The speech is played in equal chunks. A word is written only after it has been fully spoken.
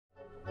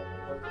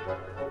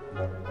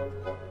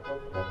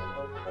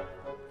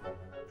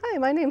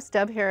my name's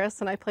Deb Harris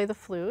and I play the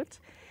flute.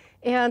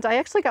 And I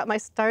actually got my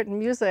start in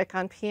music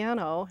on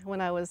piano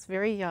when I was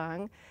very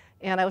young.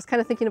 And I was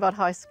kind of thinking about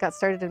how I got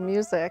started in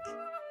music.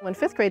 When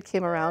 5th grade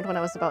came around, when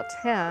I was about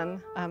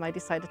 10, I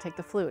decided to take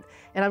the flute.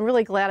 And I'm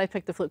really glad I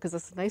picked the flute because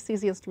it's a nice,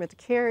 easy instrument to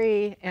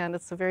carry, and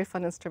it's a very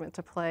fun instrument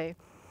to play.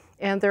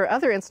 And there are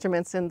other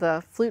instruments in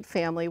the flute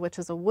family, which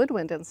is a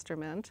woodwind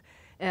instrument.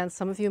 And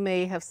some of you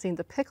may have seen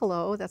the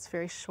piccolo, that's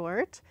very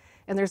short.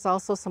 And there's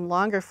also some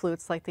longer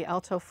flutes like the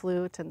alto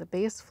flute and the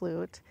bass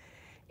flute.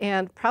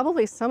 And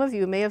probably some of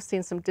you may have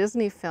seen some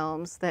Disney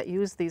films that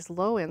use these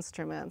low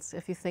instruments.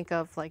 If you think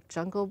of like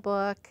Jungle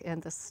Book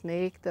and the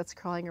snake that's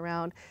crawling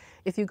around.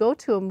 If you go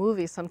to a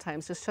movie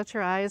sometimes, just shut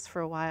your eyes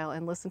for a while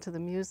and listen to the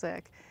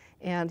music.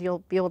 And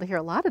you'll be able to hear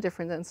a lot of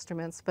different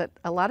instruments, but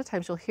a lot of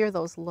times you'll hear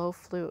those low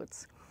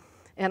flutes.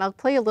 And I'll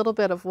play a little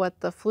bit of what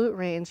the flute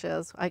range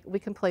is. We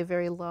can play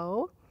very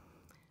low.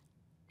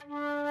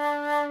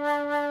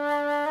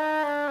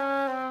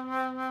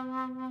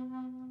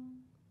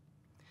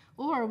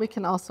 Or we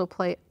can also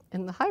play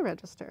in the high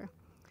register.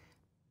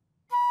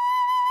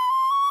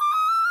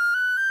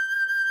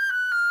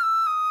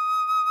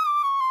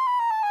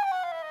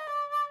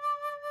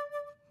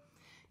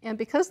 And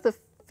because the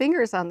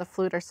fingers on the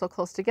flute are so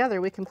close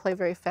together, we can play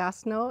very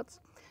fast notes.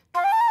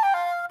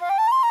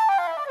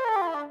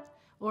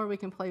 Or we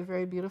can play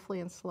very beautifully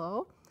and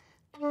slow.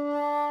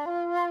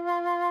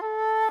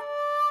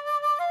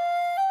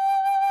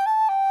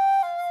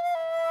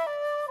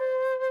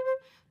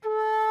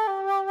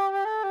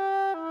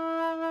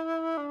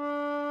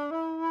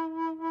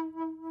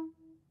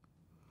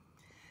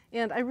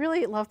 And I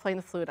really love playing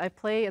the flute. I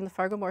play in the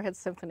Fargo-Moorhead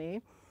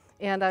Symphony,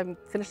 and I'm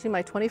finishing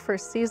my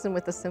 21st season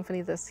with the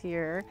symphony this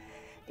year.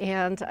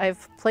 And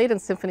I've played in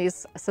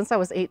symphonies since I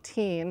was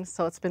 18,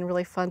 so it's been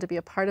really fun to be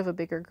a part of a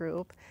bigger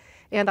group.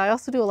 And I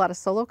also do a lot of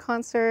solo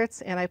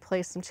concerts, and I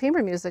play some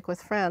chamber music with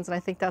friends, and I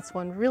think that's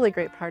one really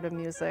great part of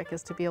music,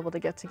 is to be able to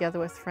get together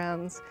with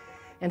friends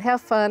and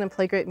have fun and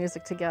play great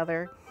music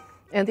together.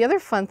 And the other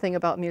fun thing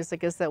about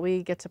music is that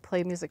we get to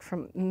play music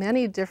from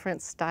many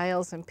different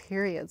styles and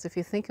periods. If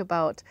you think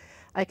about,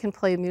 I can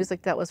play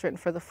music that was written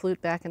for the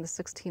flute back in the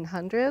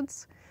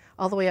 1600s,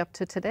 all the way up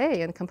to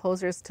today, and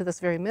composers to this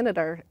very minute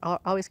are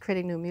always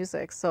creating new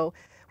music. So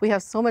we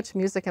have so much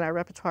music in our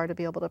repertoire to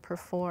be able to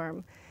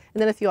perform.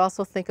 And then if you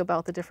also think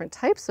about the different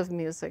types of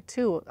music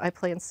too, I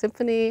play in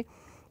symphony,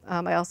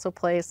 I also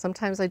play,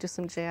 sometimes I do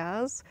some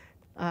jazz.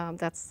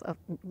 That's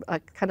a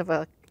kind of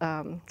a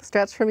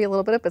stretch for me a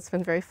little bit, but it's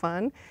been very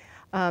fun.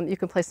 You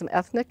can play some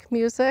ethnic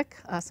music.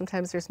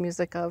 Sometimes there's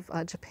music of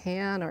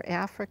Japan or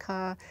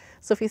Africa.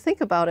 So if you think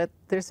about it,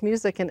 there's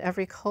music in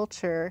every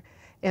culture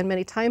and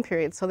many time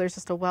periods. So there's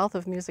just a wealth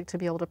of music to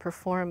be able to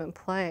perform and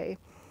play.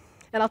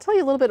 And I'll tell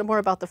you a little bit more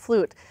about the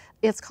flute.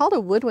 It's called a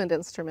woodwind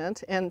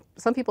instrument, and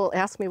some people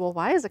ask me, well,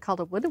 why is it called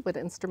a woodwind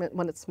instrument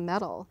when it's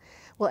metal?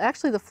 Well,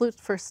 actually the flute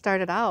first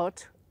started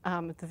out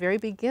at the very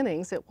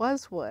beginnings, it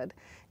was wood,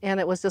 and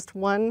it was just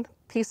one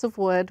piece of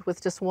wood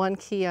with just one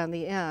key on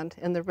the end,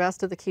 and the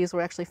rest of the keys were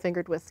actually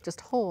fingered with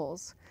just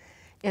holes.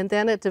 And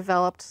then it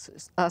developed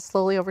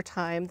slowly over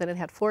time. Then it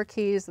had 4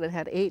 keys, then it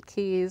had 8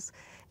 keys,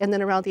 and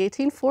then around the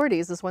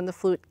 1840s is when the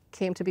flute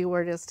came to be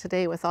where it is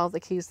today with all the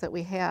keys that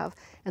we have,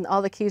 and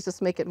all the keys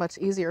just make it much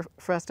easier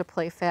for us to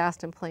play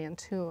fast and play in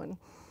tune.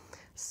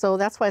 So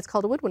that's why it's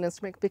called a woodwind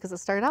instrument, because it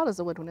started out as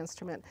a woodwind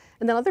instrument.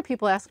 And then other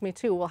people ask me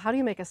too, well, how do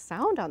you make a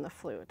sound on the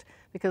flute?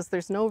 Because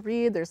there's no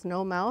reed, there's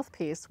no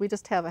mouthpiece, we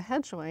just have a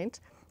head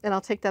joint, and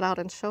I'll take that out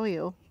and show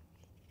you.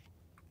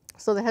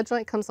 So the head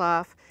joint comes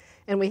off,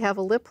 and we have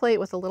a lip plate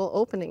with a little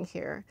opening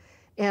here.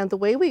 And the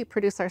way we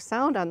produce our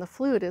sound on the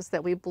flute is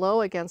that we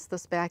blow against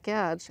this back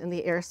edge and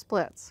the air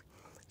splits.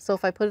 So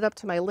if I put it up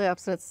to my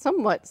lips, and it's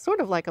sort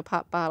of like a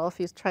pop bottle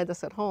if you've tried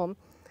this at home,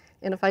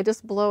 and if I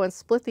just blow and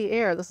split the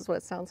air, this is what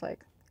it sounds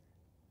like.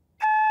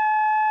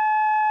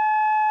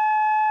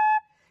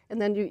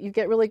 And then you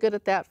get really good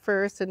at that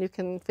first, and you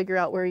can figure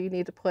out where you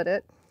need to put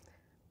it.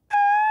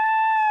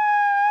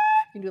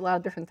 You can do a lot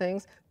of different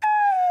things.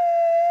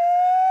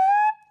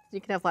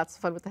 You can have lots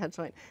of fun with the head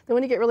joint. Then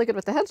when you get really good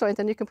with the head joint,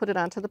 then you can put it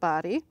onto the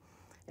body.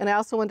 And I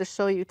also wanted to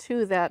show you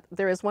too that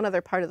there is one other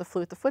part of the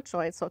flute, the foot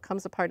joint, so it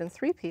comes apart in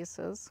 3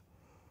 pieces.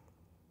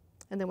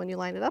 And then when you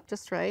line it up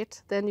just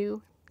right, then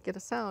you get a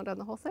sound on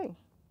the whole thing.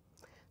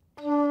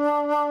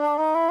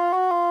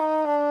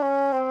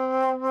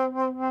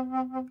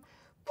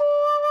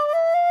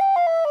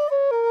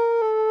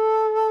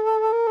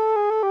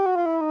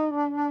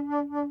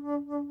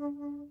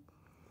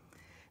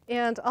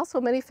 And also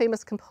many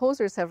famous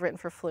composers have written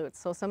for flutes.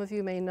 So some of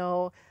you may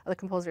know the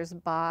composers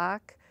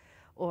Bach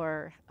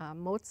or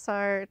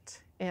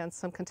Mozart, and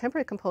some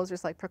contemporary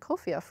composers like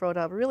Prokofiev wrote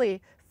a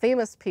really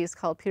famous piece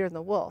called Peter and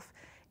the Wolf.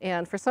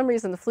 And for some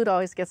reason the flute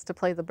always gets to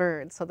play the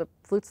bird. So the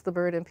flute's the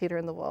bird in Peter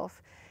and the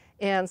Wolf.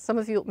 And some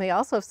of you may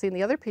also have seen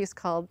the other piece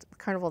called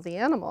Carnival of the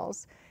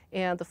Animals,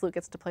 and the flute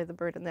gets to play the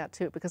bird in that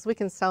too, because we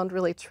can sound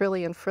really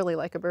trilly and frilly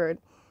like a bird.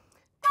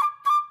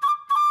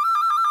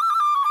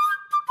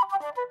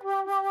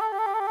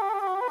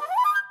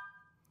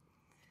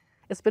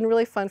 it's been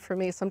really fun for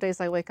me. Some days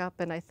I wake up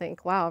and I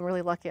think, wow, I'm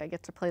really lucky I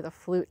get to play the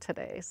flute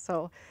today.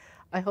 So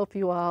I hope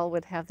you all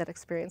would have that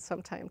experience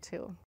sometime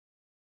too.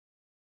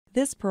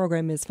 This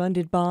program is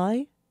funded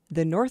by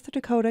the North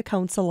Dakota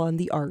Council on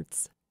the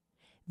Arts,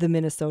 the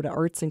Minnesota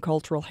Arts and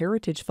Cultural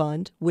Heritage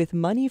Fund, with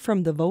money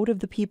from the vote of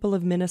the people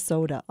of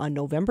Minnesota on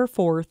November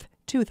 4th,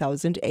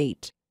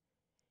 2008,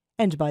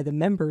 and by the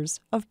members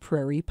of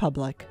Prairie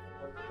Public.